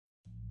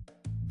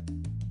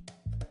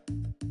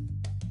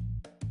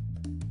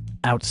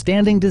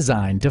Outstanding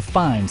design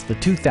defines the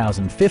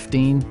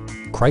 2015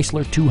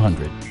 Chrysler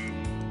 200.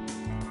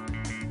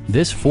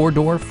 This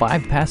four-door,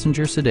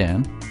 five-passenger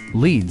sedan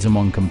leads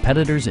among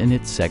competitors in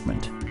its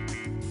segment.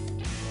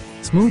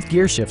 Smooth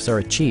gear shifts are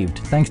achieved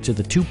thanks to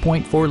the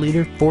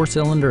 2.4-liter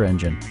four-cylinder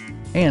engine.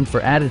 And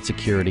for added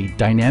security,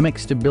 dynamic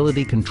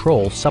stability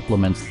control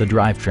supplements the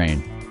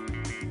drivetrain.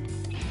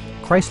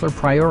 Chrysler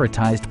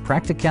prioritized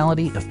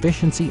practicality,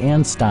 efficiency,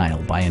 and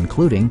style by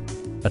including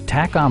a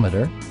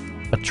tachometer,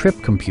 a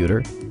trip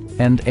computer,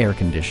 and air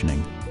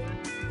conditioning.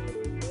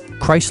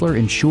 Chrysler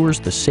ensures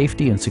the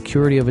safety and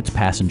security of its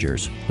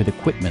passengers with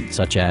equipment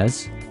such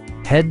as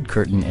head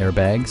curtain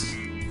airbags,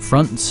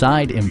 front and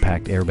side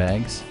impact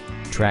airbags,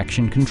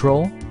 traction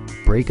control,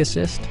 brake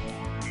assist,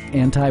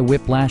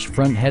 anti-whiplash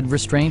front head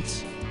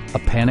restraints, a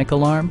panic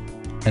alarm,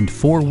 and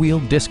four-wheel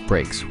disc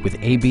brakes with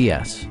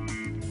ABS.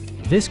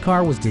 This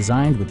car was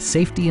designed with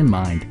safety in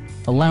mind,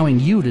 allowing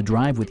you to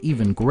drive with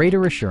even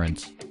greater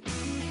assurance.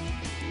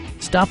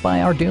 Stop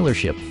by our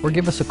dealership or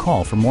give us a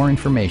call for more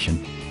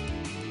information.